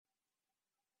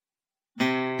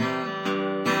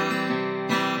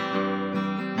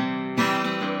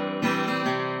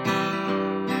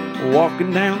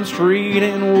Walking down the street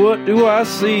and what do I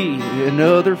see?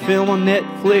 Another film on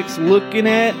Netflix looking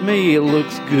at me. It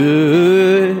looks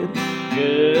good.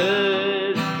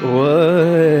 Good.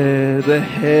 What the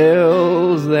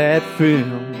hell's that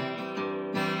film?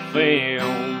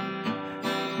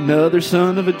 Another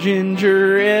Son of a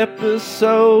Ginger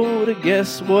episode.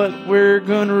 Guess what we're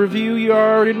gonna review? You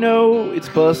already know. It's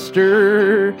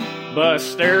Buster.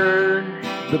 Buster.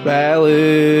 The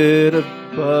Ballad of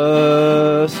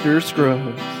Buster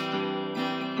Scruggs.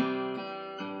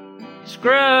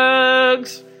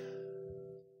 Scruggs.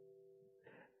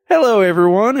 Hello,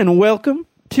 everyone, and welcome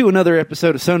to another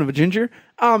episode of Son of a Ginger.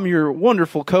 I'm your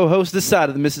wonderful co-host this side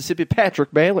of the Mississippi,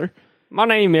 Patrick Baylor. My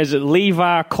name is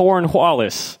Levi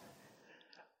Cornwallis.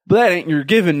 But that ain't your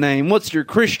given name. What's your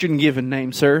Christian given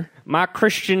name, sir? My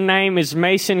Christian name is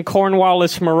Mason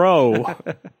Cornwallis Moreau.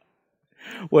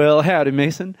 Well, howdy,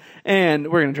 Mason. And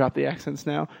we're going to drop the accents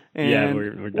now. And Yeah, we're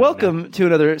done welcome now. to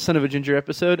another Son of a Ginger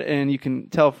episode. And you can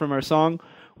tell from our song,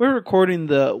 we're recording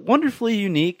the wonderfully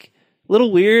unique,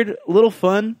 little weird, little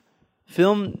fun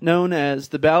film known as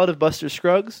The Ballad of Buster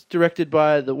Scruggs, directed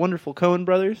by the wonderful Coen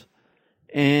brothers.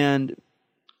 And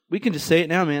we can just say it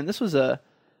now, man. This was a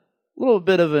little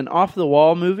bit of an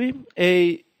off-the-wall movie,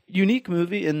 a unique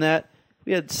movie in that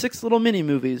we had 6 little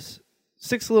mini-movies,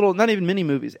 6 little, not even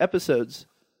mini-movies, episodes,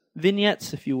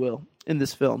 vignettes, if you will, in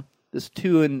this film. This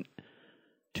two and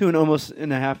almost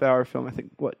and a half hour film. I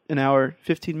think, an hour,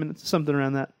 15 minutes, something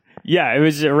around that. Yeah, it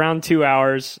was around 2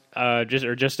 hours,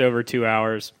 just over 2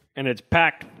 hours. And it's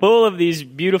packed full of these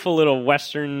beautiful little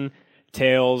Western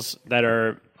tales that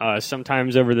are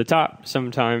sometimes over the top,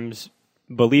 sometimes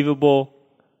believable,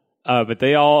 but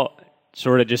they all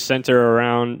sort of just center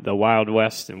around the Wild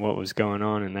West and what was going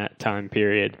on in that time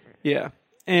period. Yeah.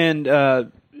 And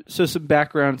so some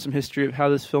background, some history of how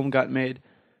this film got made,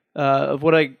 of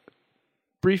what I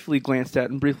briefly glanced at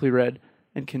and briefly read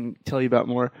and can tell you about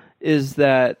more, is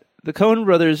that the Coen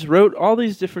brothers wrote all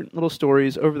these different little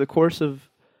stories over the course of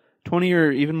 20 or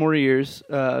even more years,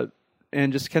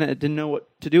 and just kind of didn't know what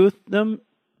to do with them,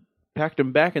 packed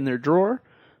them back in their drawer,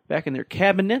 back in their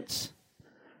cabinets.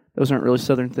 Those aren't really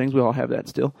Southern things. We all have that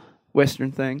still.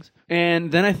 Western things.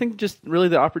 And then I think just really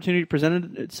the opportunity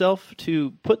presented itself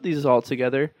to put these all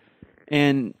together.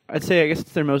 And I'd say, I guess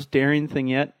it's their most daring thing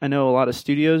yet. I know a lot of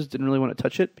studios didn't really want to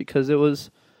touch it because it was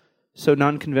so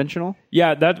non-conventional.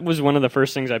 Yeah, that was one of the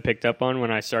first things I picked up on when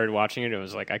I started watching it. It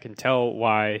was like, I can tell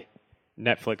why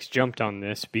Netflix jumped on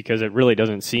this, because it really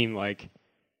doesn't seem like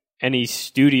any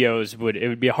studios it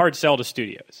would be a hard sell to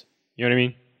studios. You know what I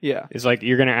mean? Yeah. It's like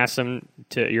you're going to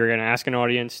ask an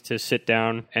audience to sit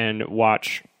down and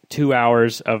watch 2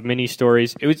 hours of mini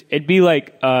stories. It'd be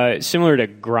like similar to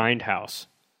Grindhouse.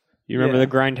 You remember the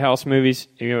Grindhouse movies?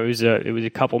 You know, it was a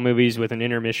couple movies with an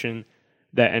intermission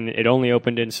and it only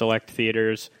opened in select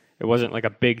theaters. It wasn't like a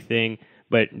big thing,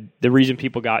 but the reason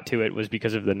people got to it was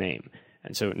because of the name.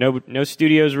 And so no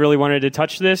studios really wanted to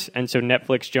touch this, and so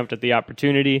Netflix jumped at the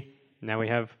opportunity. Now we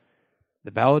have The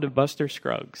Ballad of Buster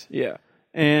Scruggs. Yeah.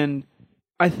 And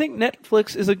I think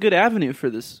Netflix is a good avenue for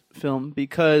this film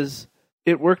because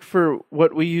it worked for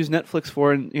what we use Netflix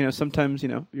for. And, sometimes,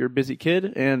 you're a busy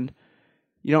kid and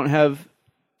you don't have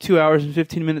 2 hours and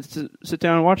 15 minutes to sit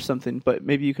down and watch something, but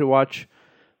maybe you could watch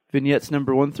vignettes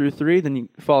number 1 through 3, then you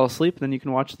fall asleep, then you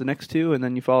can watch the next 2, and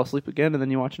then you fall asleep again, and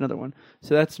then you watch another one.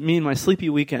 So that's me and my sleepy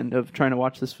weekend of trying to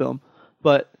watch this film.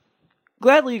 But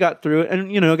gladly got through it,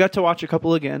 and, got to watch a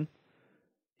couple again.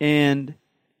 And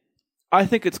I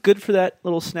think it's good for that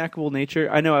little snackable nature.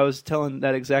 I know I was telling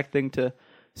that exact thing to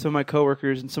some of my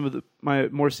coworkers, and some of my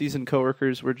more seasoned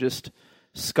coworkers were just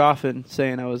scoffing,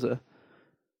 saying I was a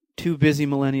too busy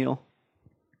millennial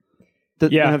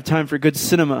that don't have time for good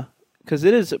cinema. Because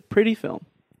it is a pretty film.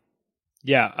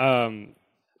 Yeah,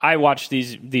 I watched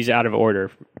these out of order,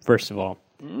 first of all.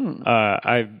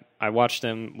 I watched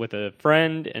them with a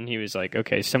friend, and he was like,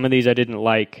 okay, some of these I didn't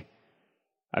like.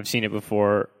 I've seen it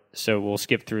before, so we'll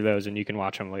skip through those, and you can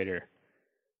watch them later.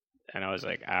 And I was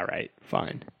like, all right,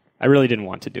 fine. I really didn't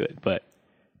want to do it, but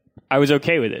I was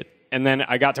okay with it. And then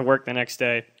I got to work the next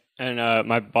day, and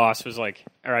my boss was like,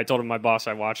 I told him my boss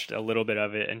I watched a little bit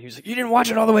of it, and he was like, you didn't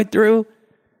watch it all the way through?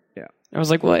 Yeah. I was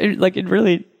like, well, it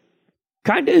really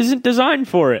kind of isn't designed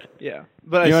for it. Yeah.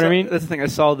 But you know what I mean? That's the thing. I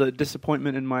saw the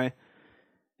disappointment in my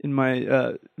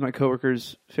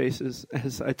coworkers' faces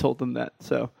as I told them that.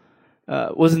 So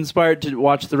was inspired to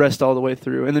watch the rest all the way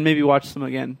through, and then maybe watch some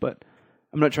again. But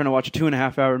I'm not trying to watch a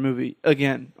 2.5 hour movie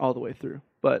again all the way through.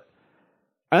 But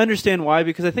I understand why,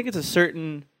 because I think it's a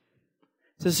certain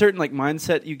like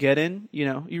mindset you get in. You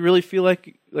know, you really feel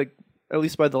like at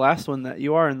least by the last one that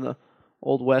you are in the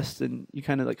Old West, and you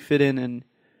kind of like fit in, and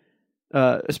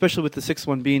especially with the sixth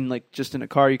one being like just in a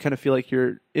car, you kind of feel like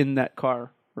you're in that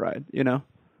car ride, you know?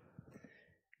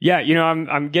 Yeah,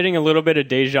 I'm getting a little bit of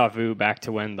deja vu back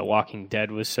to when The Walking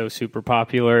Dead was so super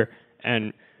popular,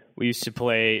 and we used to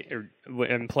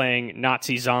playing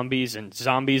Nazi zombies, and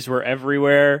zombies were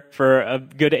everywhere for a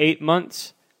good 8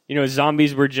 months.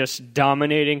 Zombies were just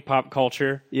dominating pop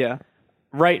culture. Yeah.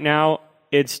 Right now,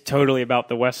 it's totally about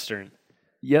the Western.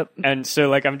 Yep. And so,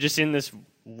 like, I'm just in this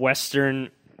Western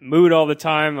mood all the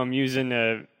time. I'm using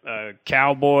a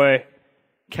cowboy.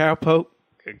 Cowpoke.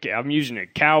 I'm using a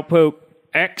cowpoke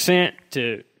accent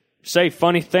to say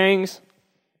funny things.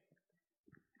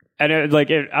 And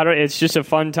it's just a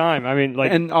fun time. I mean,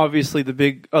 like, and obviously the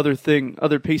big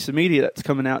other piece of media that's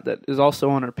coming out that is also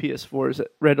on our PS4 is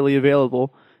readily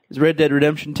available is Red Dead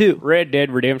Redemption 2. Red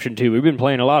Dead Redemption 2. We've been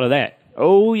playing a lot of that.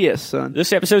 Oh yes, son.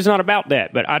 This episode's not about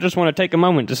that, but I just want to take a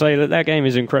moment to say that game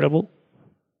is incredible.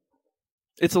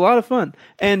 It's a lot of fun,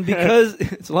 and because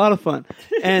it's a lot of fun,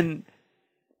 and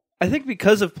I think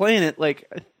because of playing it,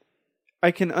 like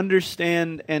I can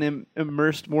understand and am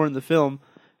immersed more in the film.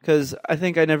 Because I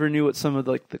think I never knew what some of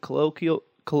that's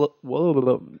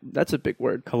a big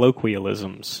word.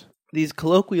 Colloquialisms. These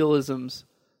colloquialisms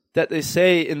that they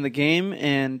say in the game,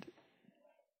 and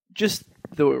just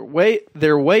their way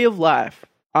of life,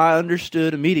 I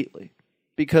understood immediately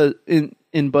because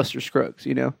in Buster Scruggs,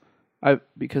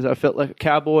 because I felt like a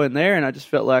cowboy in there, and I just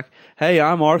felt like, hey,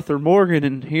 I'm Arthur Morgan,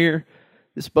 and here,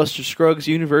 this Buster Scruggs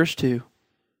universe too,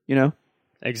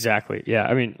 Exactly. Yeah.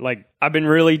 I mean, like, I've been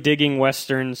really digging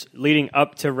Westerns leading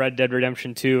up to Red Dead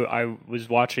Redemption 2. I was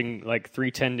watching like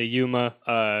 3:10 to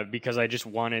Yuma because I just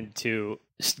wanted to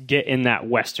get in that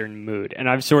Western mood. And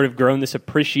I've sort of grown this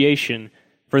appreciation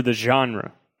for the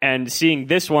genre. And seeing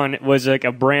this one was like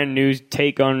a brand new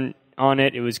take on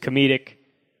it. It was comedic,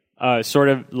 sort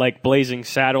of like Blazing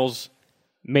Saddles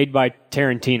made by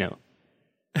Tarantino.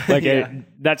 Like, yeah.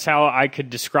 That's how I could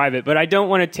describe it. But I don't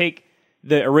want to take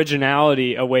the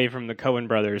originality away from the Coen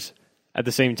brothers at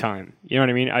the same time. You know what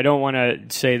I mean? I don't want to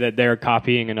say that they're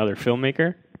copying another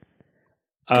filmmaker.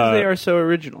 Because they are so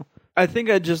original. I think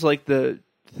I just like the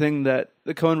thing that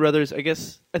the Coen brothers, I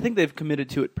think they've committed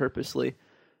to it purposely,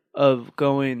 of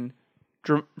going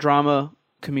drama,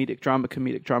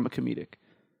 comedic.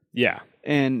 Yeah.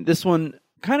 And this one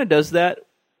kind of does that.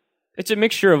 It's a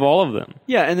mixture of all of them.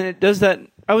 Yeah, and then it does that,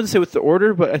 I wouldn't say with the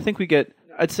order, but I think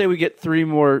I'd say we get 3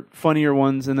 more funnier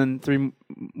ones and then 3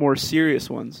 more serious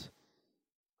ones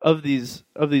of these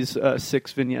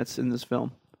 6 vignettes in this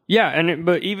film. Yeah,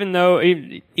 but even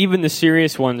the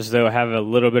serious ones though have a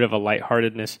little bit of a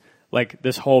lightheartedness. Like,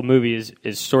 this whole movie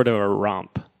is sort of a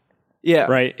romp. Yeah,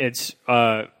 right. It's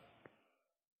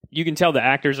you can tell the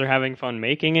actors are having fun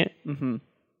making it.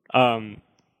 Mm-hmm.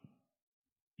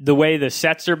 The way the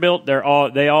sets are built,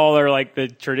 they all are like the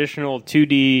traditional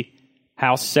 2D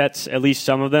house sets. At least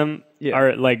some of them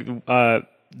are like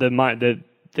the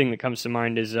thing that comes to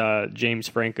mind is James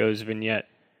Franco's vignette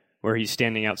where he's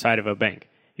standing outside of a bank.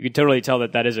 You can totally tell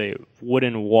that is a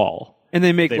wooden wall, and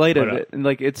they make light of it, and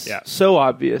like it's so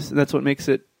obvious, and that's what makes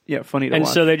it funny to watch. And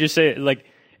so they just say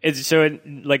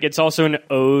it's also an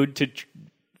ode to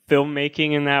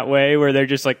filmmaking in that way, where they're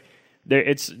just like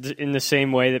it's in the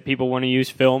same way that people want to use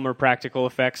film or practical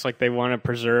effects, like they want to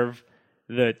preserve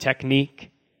the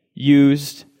technique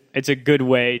used. It's a good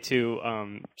way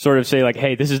to sort of say, like,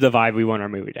 hey, this is the vibe we want our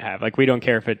movie to have. Like, we don't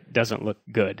care if it doesn't look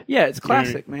good. Yeah, it's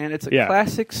classic, man. It's a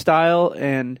classic style,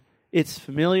 and it's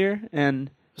familiar, and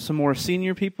some more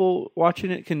senior people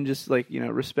watching it can just, like,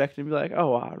 respect and be like,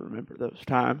 oh, I remember those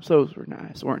times. Those were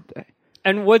nice, weren't they?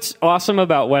 And what's awesome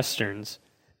about Westerns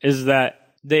is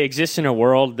that they exist in a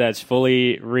world that's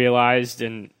fully realized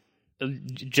and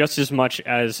just as much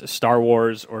as Star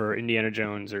Wars or Indiana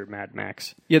Jones or Mad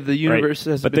Max. Yeah, the universe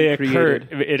has been created.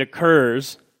 It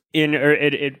occurs in, or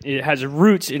it has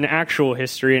roots in actual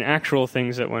history and actual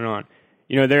things that went on.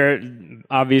 There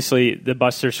obviously the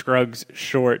Buster Scruggs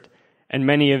short, and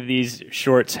many of these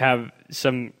shorts have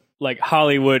some like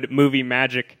Hollywood movie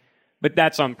magic, but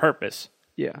that's on purpose.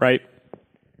 Yeah. Right.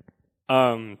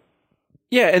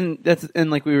 Yeah,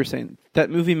 and like we were saying, that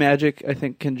movie magic I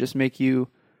think can just make you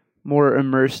more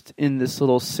immersed in this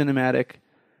little cinematic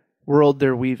world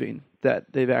they're weaving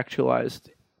that they've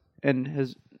actualized, and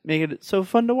has made it so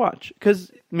fun to watch because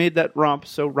it made that romp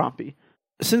so rompy.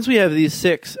 Since we have these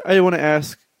 6, I want to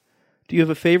ask, do you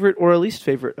have a favorite or a least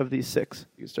favorite of these 6?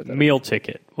 You can start that Meal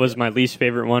Ticket was my least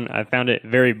favorite one. I found it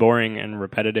very boring and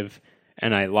repetitive,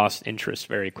 and I lost interest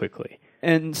very quickly.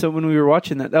 And so when we were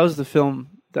watching that was the film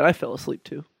that I fell asleep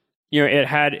to. it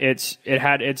had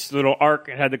its little arc,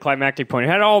 it had the climactic point, it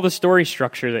had all the story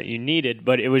structure that you needed,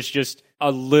 but it was just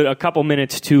a couple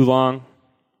minutes too long.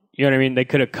 You know what I mean? They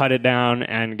could have cut it down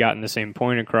and gotten the same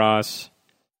point across.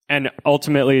 And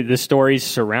ultimately, the stories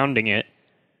surrounding it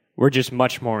were just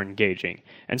much more engaging.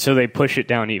 And so they push it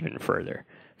down even further,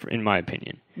 in my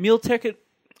opinion. Meal Ticket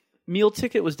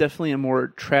was definitely a more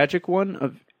tragic one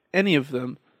of any of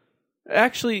them.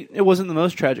 Actually, it wasn't the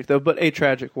most tragic, though, but a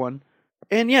tragic one.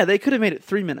 And yeah, they could have made it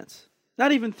 3 minutes.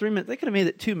 Not even 3 minutes. They could have made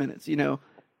it 2 minutes,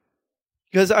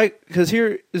 Because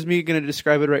here is me going to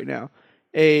describe it right now.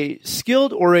 A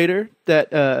skilled orator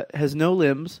that has no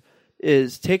limbs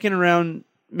is taken around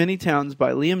many towns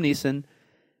by Liam Neeson,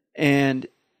 and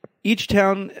each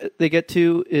town they get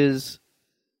to is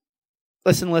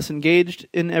less and less engaged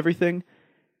in everything,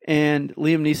 and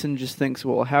Liam Neeson just thinks,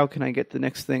 well, how can I get the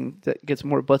next thing that gets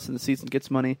more butts in the seats and gets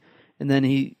money? And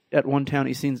then at one town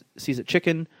he sees a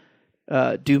chicken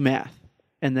do math,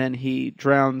 and then he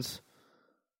drowns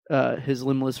his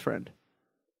limbless friend.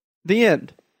 The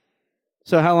end.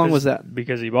 So how long was that?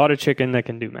 Because he bought a chicken that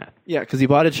can do math. Yeah, because he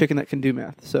bought a chicken that can do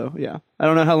math. So yeah, I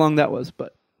don't know how long that was,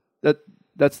 but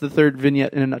that's the third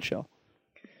vignette in a nutshell.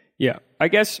 Yeah, I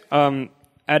guess at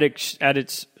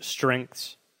its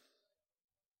strengths,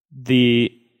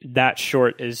 that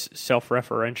short is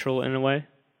self-referential in a way,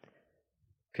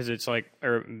 because it's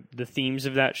or the themes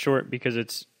of that short, because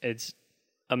it's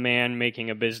a man making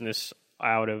a business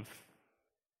out of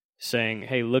saying,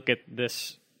 "Hey, look at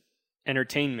this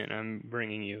entertainment I'm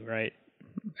bringing you," right?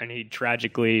 And he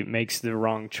tragically makes the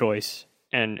wrong choice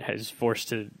and is forced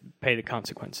to pay the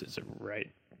consequences,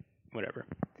 right? Whatever.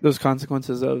 Those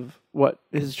consequences of what?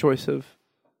 His choice of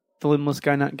the limbless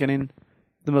guy not getting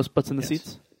the most butts in the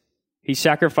seats? He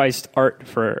sacrificed art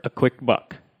for a quick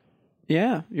buck.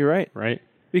 Yeah, you're right. Right?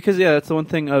 Because, that's the one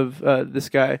thing of this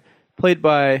guy, played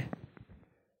by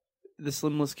this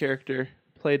limbless character,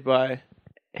 played by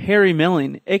Harry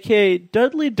Melling, a.k.a.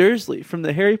 Dudley Dursley from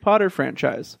the Harry Potter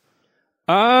franchise.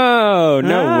 Oh,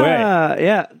 no way.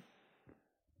 Yeah.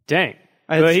 Dang.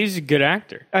 But he's a good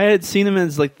actor. I had seen him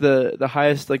as the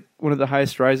highest, one of the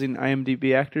highest rising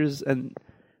IMDb actors, and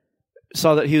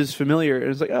saw that he was familiar. And it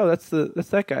was like, oh, that's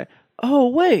that guy. Oh,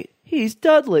 wait, he's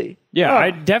Dudley. Yeah,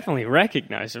 I definitely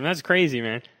recognize him. That's crazy,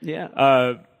 man.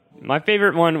 Yeah. My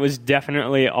favorite one was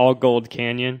definitely All Gold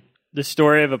Canyon. The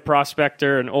story of a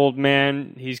prospector, an old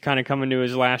man. He's kind of coming to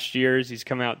his last years. He's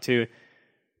come out to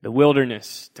the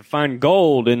wilderness to find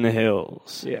gold in the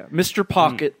hills. Yeah, Mr.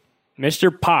 Pocket.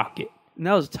 Mr. Pocket. And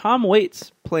that was Tom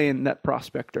Waits playing that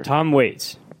prospector. Tom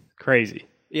Waits. Crazy.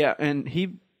 Yeah, and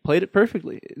he played it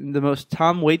perfectly in the most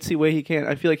Tom Waitsy way he can.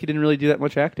 I feel like he didn't really do that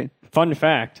much acting. Fun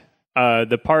fact,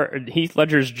 the part Heath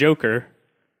Ledger's Joker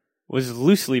was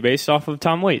loosely based off of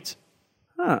Tom Waits.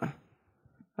 Huh.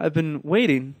 I've been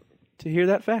waiting to hear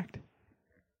that fact.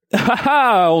 Ha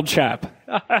ha, old chap.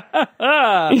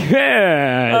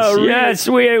 Yes,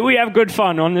 we have good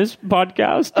fun on this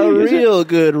podcast. A real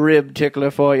good rib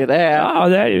tickler for you there. Oh,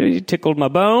 that tickled my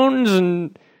bones,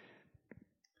 and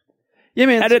yeah,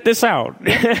 man. Edit this out.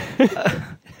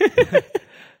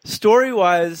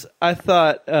 Story-wise, I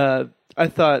thought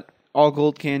All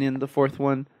Gold Canyon, the fourth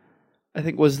one, I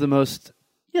think was the most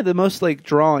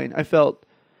drawing.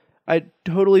 I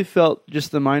totally felt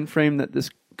just the mind frame that this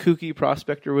kooky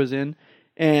prospector was in,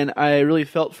 and I really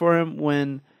felt for him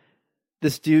when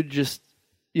this dude just,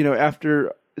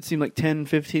 after it seemed like 10,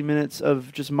 15 minutes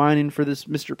of just mining for this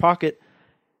Mr. Pocket,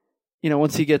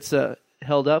 once he gets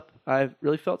held up, I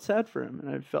really felt sad for him, and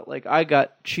I felt like I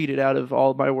got cheated out of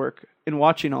all my work in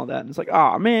watching all that, and it's like,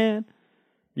 oh man,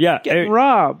 getting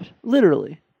robbed,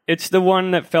 literally. It's the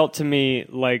one that felt to me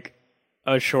like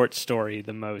a short story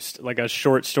the most, like a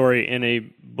short story in a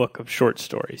book of short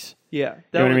stories. Yeah.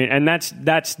 You know what I mean? And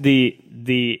that's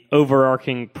the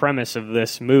overarching premise of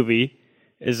this movie,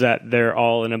 is that they're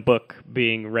all in a book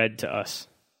being read to us,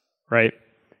 right?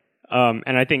 And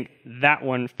I think that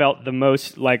one felt the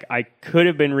most like I could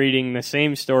have been reading the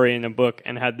same story in a book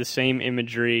and had the same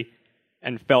imagery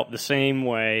and felt the same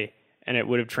way, and it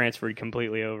would have transferred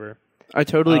completely over. I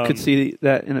totally could see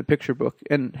that in a picture book.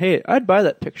 And hey, I'd buy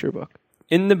that picture book.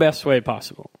 In the best way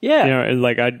possible. Yeah.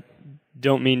 I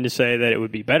don't mean to say that it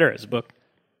would be better as a book.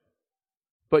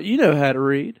 But you know how to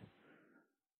read.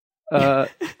 I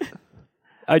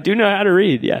do know how to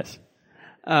read, yes.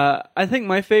 I think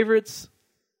my favorites,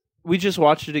 we just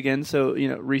watched it again, so,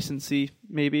 recency,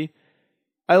 maybe.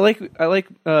 I like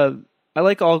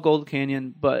All Gold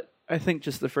Canyon, but I think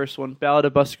just the first one, Ballad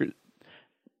of Buster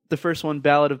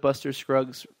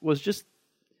Scruggs, was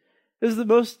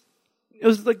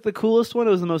like the coolest one.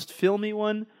 It was the most filmy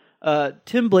one.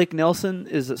 Tim Blake Nelson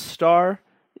is a star.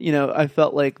 I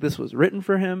felt like this was written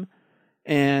for him,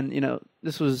 and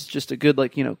this was just a good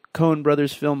Coen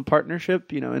Brothers film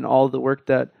partnership. In all the work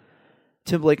that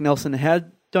Tim Blake Nelson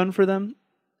had done for them,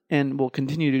 and will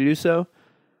continue to do so.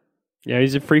 Yeah,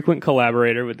 he's a frequent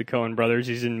collaborator with the Coen Brothers.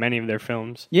 He's in many of their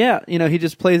films. Yeah, he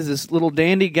just plays this little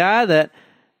dandy guy that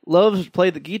loves to play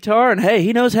the guitar, and hey,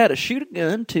 he knows how to shoot a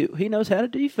gun too. He knows how to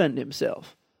defend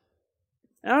himself.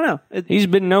 I don't know. He's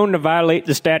been known to violate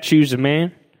the statutes of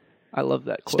man. I love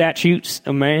that quote. Statutes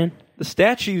of man. The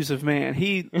statues of man.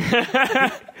 He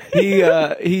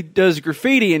does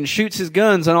graffiti and shoots his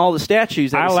guns on all the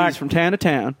statues that he sees from town to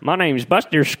town. My name's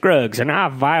Buster Scruggs, and I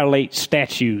violate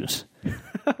statues.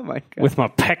 Oh my God. With my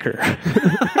pecker.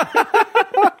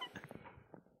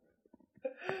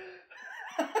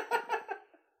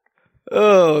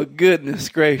 Oh, goodness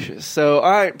gracious. So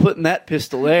I ain't putting that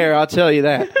pistol there, I'll tell you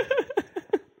that.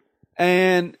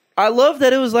 And I love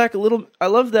that it was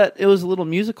a little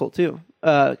musical too.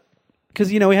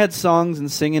 Because, we had songs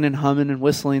and singing and humming and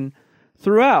whistling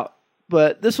throughout.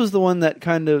 But this was the one that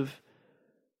kind of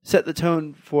set the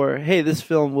tone for, hey, this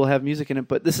film will have music in it,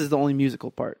 but this is the only musical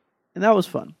part. And that was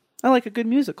fun. I like a good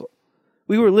musical.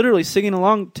 We were literally singing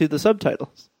along to the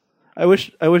subtitles. I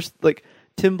wish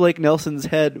Tim Blake Nelson's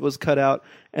head was cut out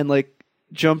and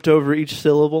jumped over each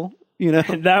syllable.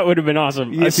 That would have been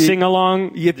awesome. A sing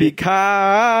along.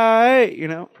 Yippee-ki-yay,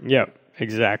 Yep,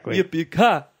 exactly.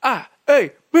 Yippee-ki-ah,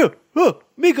 hey,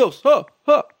 Migos, ha,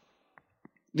 ha.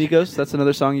 Migos, that's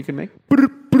another song you can make.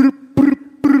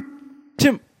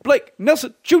 Tim Blake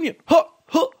Nelson Jr., ha,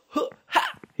 ha, ha,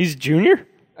 ha. He's junior?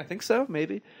 I think so,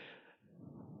 maybe.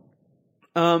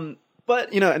 But,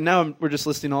 and now we're just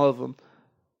listing all of them.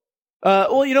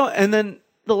 And then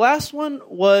the last one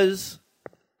was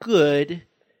good.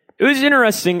 It was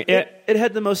interesting. It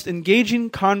had the most engaging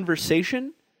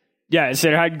conversation. Yeah, it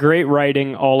had great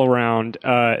writing all around.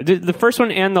 The first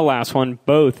one and the last one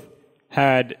both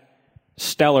had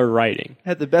stellar writing.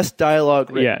 Had the best dialogue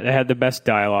written. Yeah, they had the best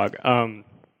dialogue.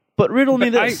 But riddle me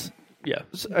this. Yeah.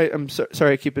 I'm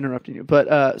sorry I keep interrupting you.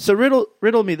 But so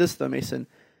riddle me this, though, Mason.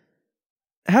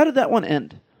 How did that one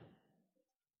end?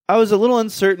 I was a little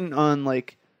uncertain on,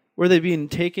 were they being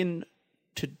taken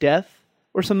to death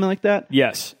or something like that?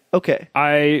 Yes. Okay.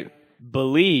 I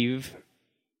believe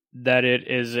that it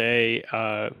is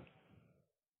that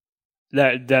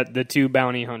the two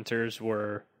bounty hunters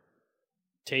were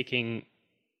taking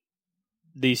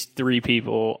these three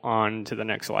people on to the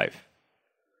next life.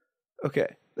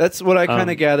 Okay. That's what I kind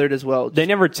of gathered as well. They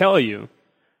never tell you.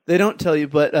 They don't tell you,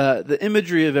 but the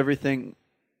imagery of everything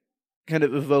kind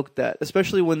of evoked that,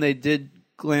 especially when they did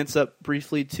glance up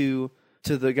briefly to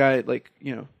the guy,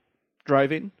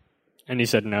 driving. And he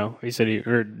said no. He said he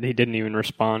didn't even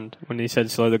respond when he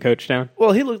said slow the coach down.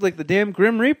 Well, he looked like the damn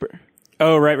Grim Reaper.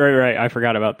 Oh, right. I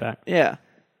forgot about that. Yeah.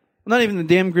 Not even the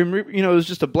damn Grim Reaper. It was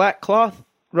just a black cloth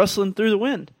rustling through the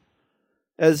wind.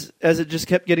 As it just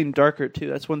kept getting darker, too.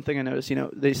 That's one thing I noticed.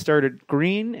 They started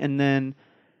green, and then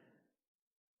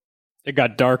it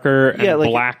got darker and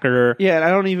blacker. Yeah, and I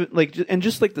don't even, and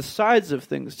just the sides of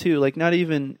things, too. Not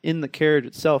even in the carriage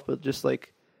itself, but just,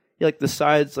 the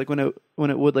sides,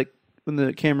 when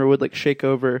the camera would shake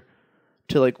over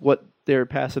to what they were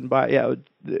passing by. Yeah,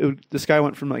 the sky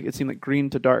went from it seemed green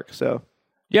to dark. So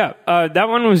yeah, that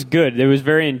one was good. It was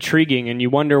very intriguing, and you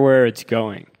wonder where it's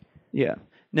going. Yeah.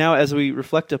 Now, as we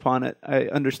reflect upon it, I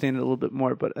understand it a little bit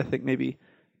more. But I think maybe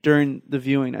during the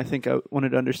viewing, I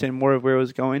wanted to understand more of where it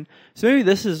was going. So maybe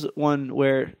this is one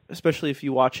where, especially if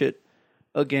you watch it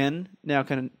again, now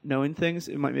kind of knowing things,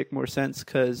 it might make more sense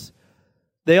because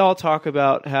they all talk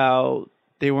about how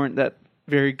they weren't that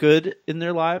very good in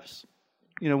their lives.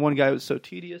 One guy was so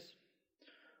tedious.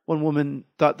 One woman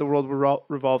thought the world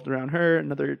revolved around her.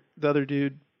 The other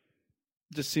dude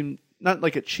just seemed not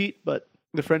like a cheat, but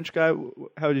the French guy,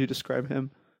 how would you describe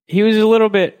him? He was a little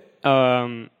bit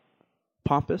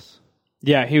pompous.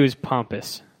 Yeah, he was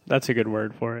pompous. That's a good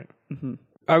word for it. Mm-hmm.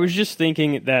 I was just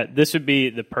thinking that this would be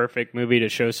the perfect movie to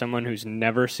show someone who's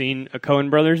never seen a Coen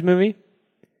Brothers movie.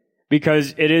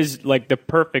 Because it is the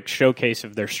perfect showcase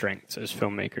of their strengths as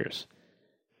filmmakers.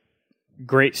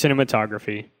 Great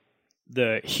cinematography.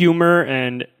 The humor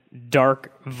and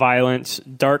dark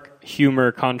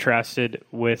humor contrasted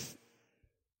with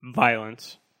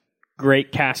violence.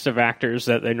 Great cast of actors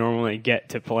that they normally get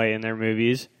to play in their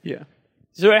movies. Yeah.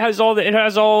 So it has all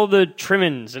the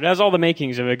trimmings. It has all the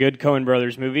makings of a good Coen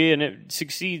Brothers movie, and it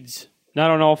succeeds.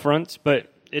 Not on all fronts,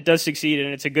 but it does succeed,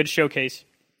 and it's a good showcase.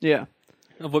 Yeah.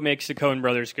 Of what makes the Coen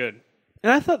Brothers good.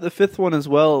 And I thought the fifth one as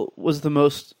well was the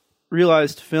most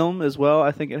realized film as well.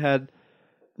 I think it had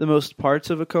the most parts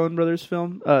of a Coen Brothers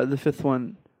film. The fifth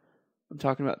one I'm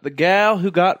talking about, The Gal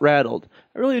Who Got Rattled.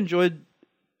 I really enjoyed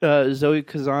Zoe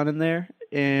Kazan in there,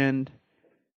 and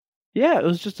yeah, it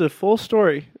was just a full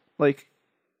story. Like,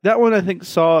 that one I think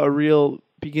saw a real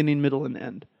beginning, middle, and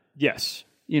end. Yes.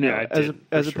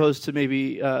 As opposed to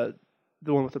maybe the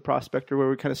one with the Prospector, where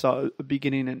we kind of saw a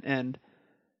beginning and end,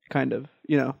 kind of.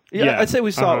 Yeah. I'd say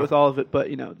we saw it with all of it, but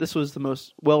this was the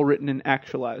most well written and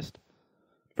actualized.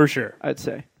 For sure, I'd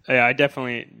say. Yeah, I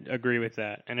definitely agree with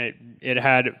that, and it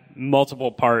had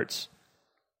multiple parts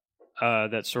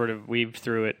that sort of weaved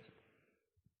through it.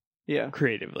 Yeah,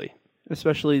 creatively,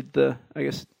 especially the, I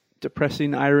guess,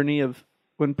 depressing irony of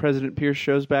when President Pierce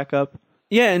shows back up.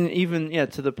 Yeah, and even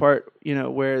to the part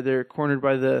where they're cornered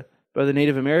by the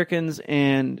Native Americans,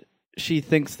 and she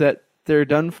thinks that they're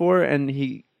done for, and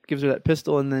he gives her that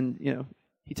pistol, and then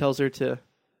he tells her to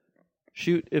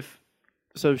shoot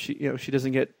so she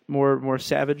doesn't get more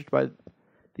savaged by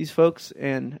these folks.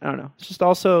 And I don't know, it's just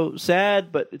also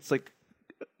sad, but it's like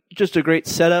just a great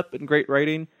setup and great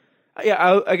writing.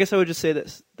 Yeah, I guess I would just say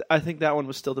this. I think that one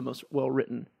was still the most well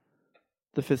written,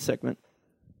 the fifth segment.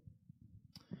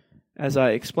 As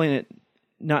I explain it,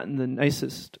 not in the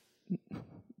nicest,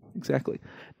 exactly,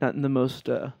 not in the most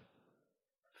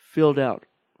fold out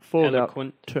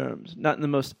terms, not in the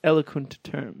most eloquent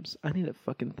terms. I need a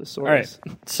fucking thesaurus.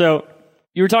 All right, so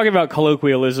you were talking about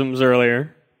colloquialisms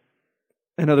earlier.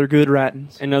 And other good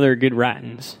writings.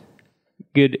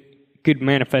 Good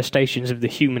manifestations of the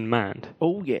human mind.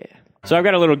 Oh, yeah. So I've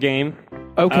got a little game.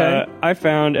 Okay. I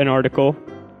found an article,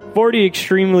 40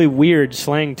 extremely weird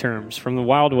slang terms from the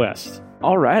Wild West.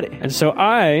 Alrighty. And so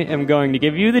I am going to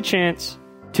give you the chance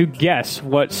to guess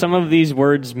what some of these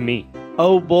words mean.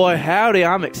 Oh boy, howdy,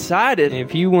 I'm excited. And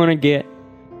if you want to get,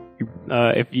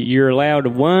 if you're allowed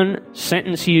one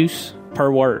sentence use per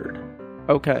word.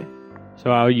 Okay.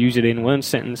 So I'll use it in one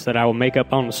sentence that I will make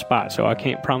up on the spot, so I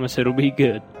can't promise it'll be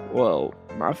good. Well,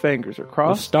 my fingers are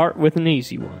crossed. We'll start with an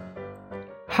easy one.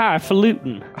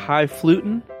 Highfalutin.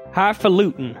 Highfalutin?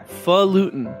 Highfalutin.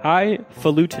 Falutin.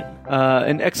 Highfalutin.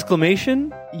 An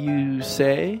exclamation, you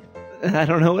say. I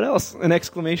don't know what else. An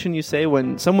exclamation you say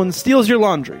when someone steals your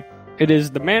laundry. It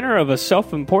is the manner of a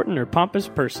self-important or pompous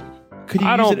person.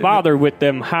 I don't bother with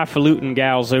them highfalutin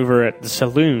gals over at the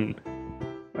saloon.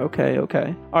 Okay. All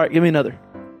right, give me another.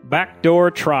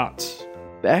 Backdoor trots.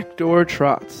 Backdoor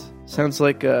trots. Sounds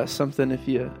like something if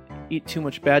you eat too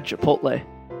much bad Chipotle.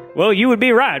 Well, you would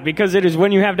be right, because it is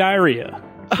when you have diarrhea.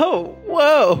 Oh,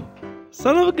 whoa.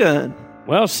 Son of a gun.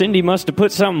 Well, Cindy must have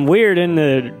put something weird in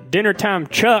the dinner time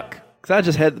chuck. Because I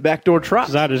just had the backdoor trots.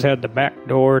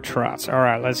 All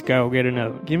right, let's go get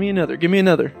another. Give me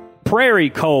another. Prairie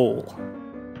coal.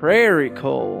 Prairie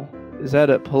coal. Is that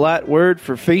a polite word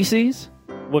for feces?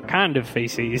 What kind of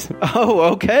feces?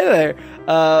 Oh, okay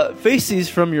there. Feces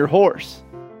from your horse.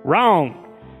 Wrong.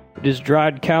 It is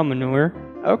dried cow manure.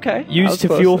 Okay. Used to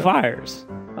fuel fires.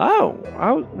 Oh,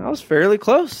 I was fairly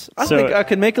close. I think I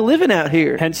could make a living out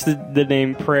here. Hence the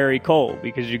name prairie coal,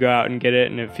 because you go out and get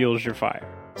it and it fuels your fire.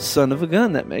 Son of a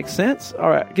gun, that makes sense. All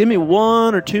right, give me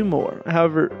one or two more.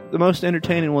 However, the most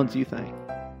entertaining ones you think.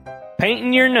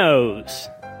 Painting your nose.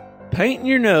 Painting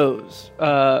your nose.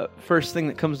 First thing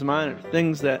that comes to mind are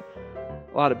things that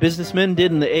a lot of businessmen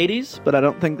did in the 80s, but I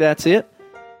don't think that's it.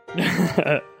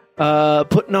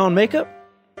 Putting on makeup.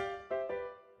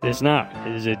 It's not.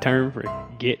 It is a term for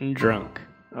getting drunk.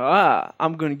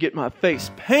 I'm going to get my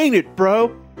face painted,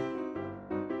 bro.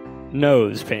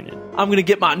 Nose painted. I'm going to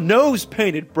get my nose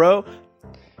painted, bro.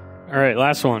 All right,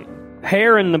 last one.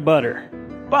 Hair in the butter.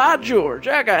 By George,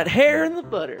 I got hair in the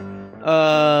butter.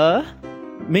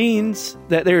 Means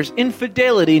that there's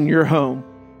infidelity in your home.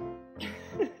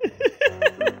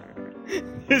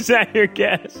 Is that your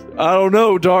guess? I don't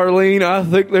know, Darlene. I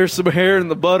think there's some hair in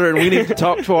the butter, and we need to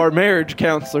talk to our marriage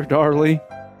counselor, Darlene.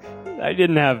 I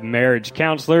didn't have marriage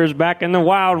counselors back in the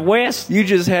Wild West. You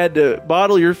just had to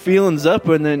bottle your feelings up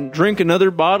and then drink another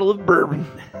bottle of bourbon.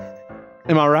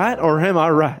 Am I right, or am I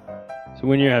right? So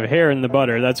when you have hair in the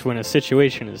butter, that's when a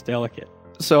situation is delicate.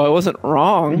 So I wasn't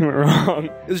wrong. You were wrong.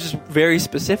 It was just very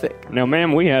specific. Now,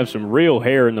 ma'am, we have some real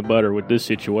hair in the butter with this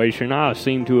situation. I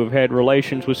seem to have had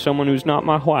relations with someone who's not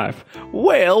my wife.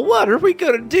 Well, what are we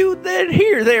going to do then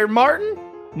here there, Martin?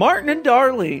 Martin and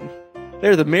Darlene.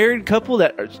 They're the married couple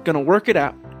that are going to work it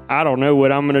out. I don't know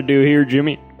what I'm going to do here,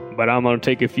 Jimmy, but I'm going to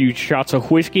take a few shots of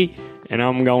whiskey, and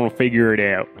I'm going to figure it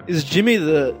out. Is Jimmy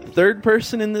the third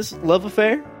person in this love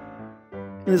affair?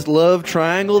 In this love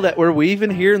triangle that we're weaving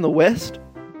here in the West?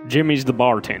 Jimmy's the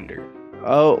bartender.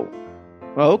 Oh.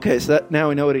 Okay, so now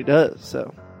we know what he does,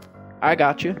 so. I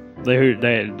got you.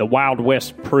 The Wild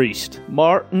West priest.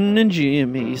 Martin and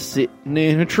Jimmy sitting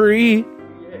in a tree.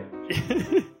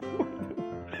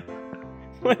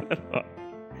 What the fuck?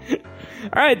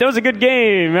 All right, that was a good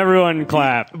game. Everyone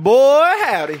clap. Boy,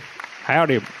 howdy.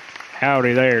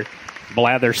 Howdy there,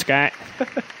 Blatherskite.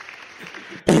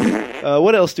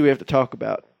 What else do we have to talk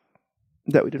about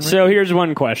that we didn't? So here's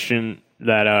one question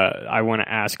that I want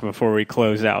to ask before we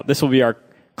close out. This will be our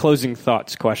closing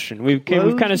thoughts question. We've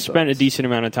kind of spent a decent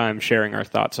amount of time sharing our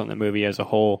thoughts on the movie as a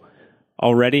whole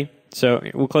already. So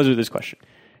we'll close with this question.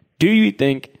 Do you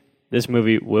think this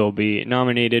movie will be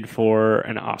nominated for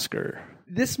an Oscar?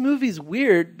 This movie's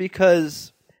weird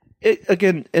because it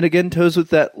again toes with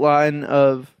that line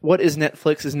of what is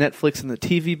Netflix? Is Netflix in the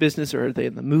TV business or are they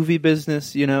in the movie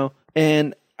business? You know,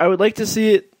 and I would like to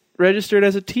see it registered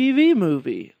as a TV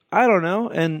movie. I don't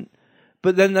know,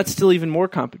 but then that's still even more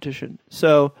competition.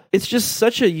 So it's just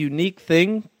such a unique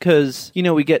thing because you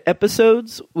know we get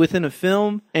episodes within a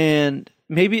film, and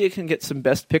maybe it can get some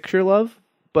Best Picture love.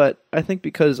 But I think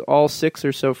because all 6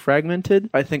 are so fragmented,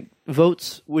 I think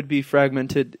votes would be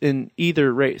fragmented in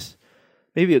either race.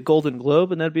 Maybe a Golden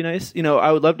Globe, and that'd be nice. You know,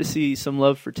 I would love to see some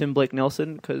love for Tim Blake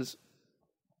Nelson because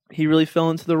he really fell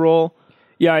into the role.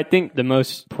 Yeah, I think the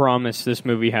most promise this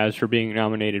movie has for being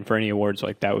nominated for any awards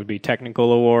like that would be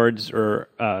technical awards or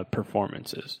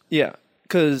performances. Yeah,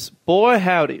 because boy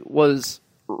howdy, was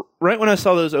right when I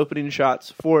saw those opening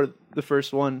shots for the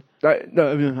first one,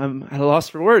 I'm at a loss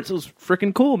for words. It was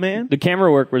freaking cool, man. The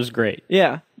camera work was great.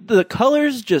 Yeah, the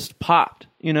colors just popped,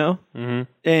 you know? Mm-hmm.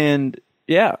 And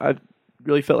yeah, I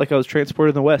really felt like I was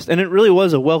transported in the West. And it really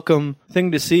was a welcome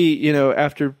thing to see, you know,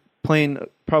 after playing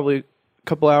probably a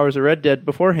couple hours of Red Dead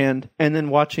beforehand and then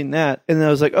watching that. And then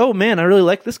I was like, oh man, I really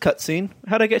like this cutscene.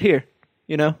 How'd I get here?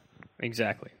 You know?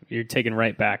 Exactly. You're taken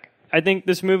right back. I think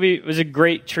this movie was a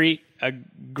great treat, a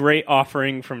great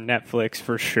offering from Netflix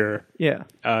for sure. Yeah.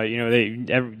 You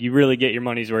know, you really get your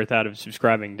money's worth out of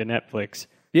subscribing to Netflix.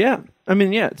 Yeah. I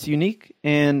mean, yeah, it's unique,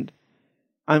 and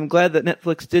I'm glad that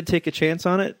Netflix did take a chance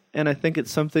on it, and I think it's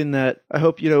something that I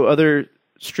hope, you know, other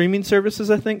streaming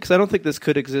services, I think, because I don't think this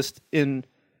could exist in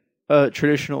a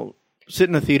traditional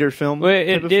sit-in-a-theater film. Well,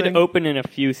 it did open in a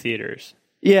few theaters.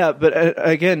 Yeah, but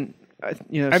again...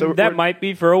 you know, so that might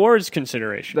be for awards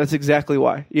consideration. That's exactly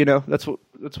why. You know, that's what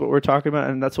we're talking about,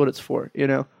 and that's what it's for. You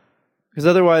know, because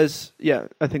otherwise, yeah,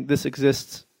 I think this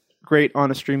exists great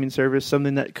on a streaming service,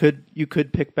 something that you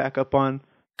could pick back up on.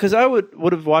 Because I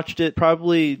would have watched it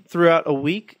probably throughout a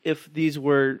week if these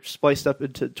were spliced up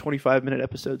into 25-minute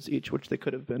episodes each, which they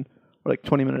could have been, or like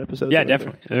 20-minute episodes. Yeah,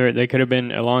 definitely. They could have been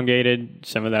elongated.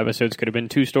 Some of the episodes could have been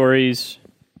 2 stories.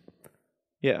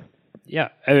 Yeah. Yeah,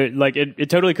 like it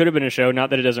totally could have been a show,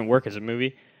 not that it doesn't work as a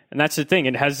movie. And that's the thing.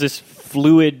 It has this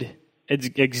fluid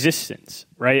existence,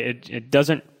 right? It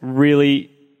doesn't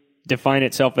really define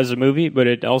itself as a movie, but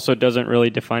it also doesn't really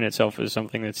define itself as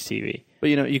something that's TV.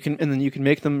 But, you know, you can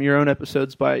make them your own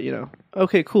episodes by, you know,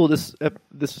 okay, cool, this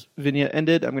vignette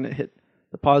ended, I'm going to hit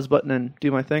the pause button and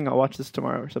do my thing. I'll watch this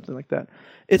tomorrow or something like that.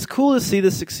 It's cool to see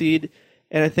this succeed,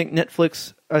 and I think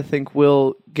Netflix,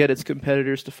 will get its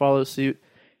competitors to follow suit.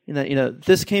 In that, you know,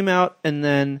 this came out, and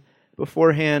then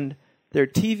beforehand, their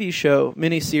TV show,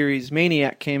 miniseries,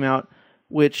 Maniac, came out,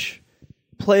 which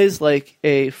plays like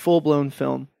a full-blown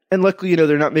film. And luckily, you know,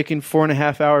 they're not making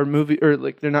 4.5-hour movie, or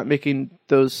like they're not making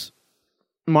those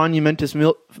monumentous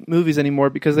movies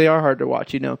anymore because they are hard to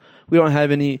watch. You know, we don't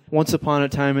have any Once Upon a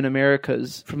Time in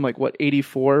Americas from like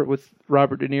 84 with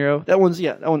Robert De Niro. That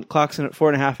one clocks in at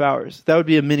 4.5 hours. That would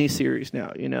be a mini series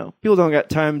now. You know, people don't got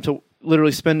time to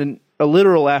literally spend a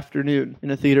literal afternoon in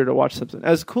a theater to watch something.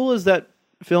 As cool as that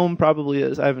film probably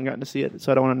is, I haven't gotten to see it,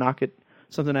 so I don't want to knock it.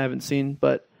 Something I haven't seen,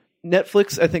 but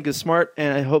Netflix I think is smart,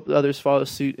 and I hope others follow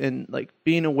suit in like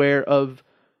being aware of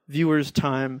viewers'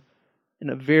 time in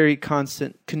a very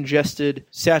constant, congested,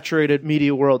 saturated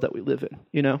media world that we live in,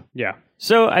 you know? Yeah.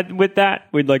 So with that,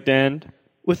 we'd like to end.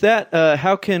 With that,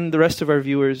 how can the rest of our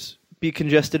viewers be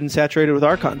congested and saturated with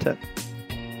our content?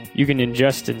 You can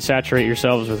ingest and saturate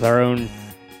yourselves with our own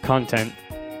content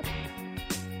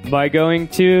by going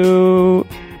to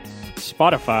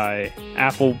Spotify,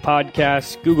 Apple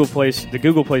Podcasts, the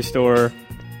Google Play Store,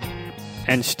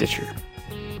 and Stitcher.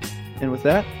 And with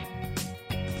that,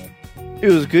 it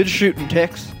was good shooting,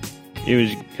 Tex. It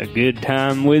was a good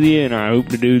time with you, and I hope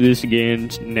to do this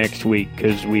again next week,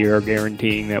 because we are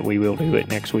guaranteeing that we will do it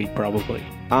next week, probably.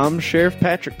 I'm Sheriff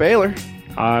Patrick Baylor.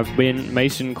 I've been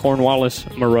Mason Cornwallis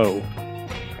Moreau.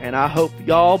 And I hope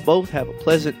y'all both have a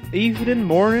pleasant evening,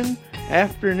 morning,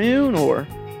 afternoon, or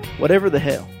whatever the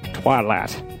hell.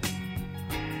 Twilight.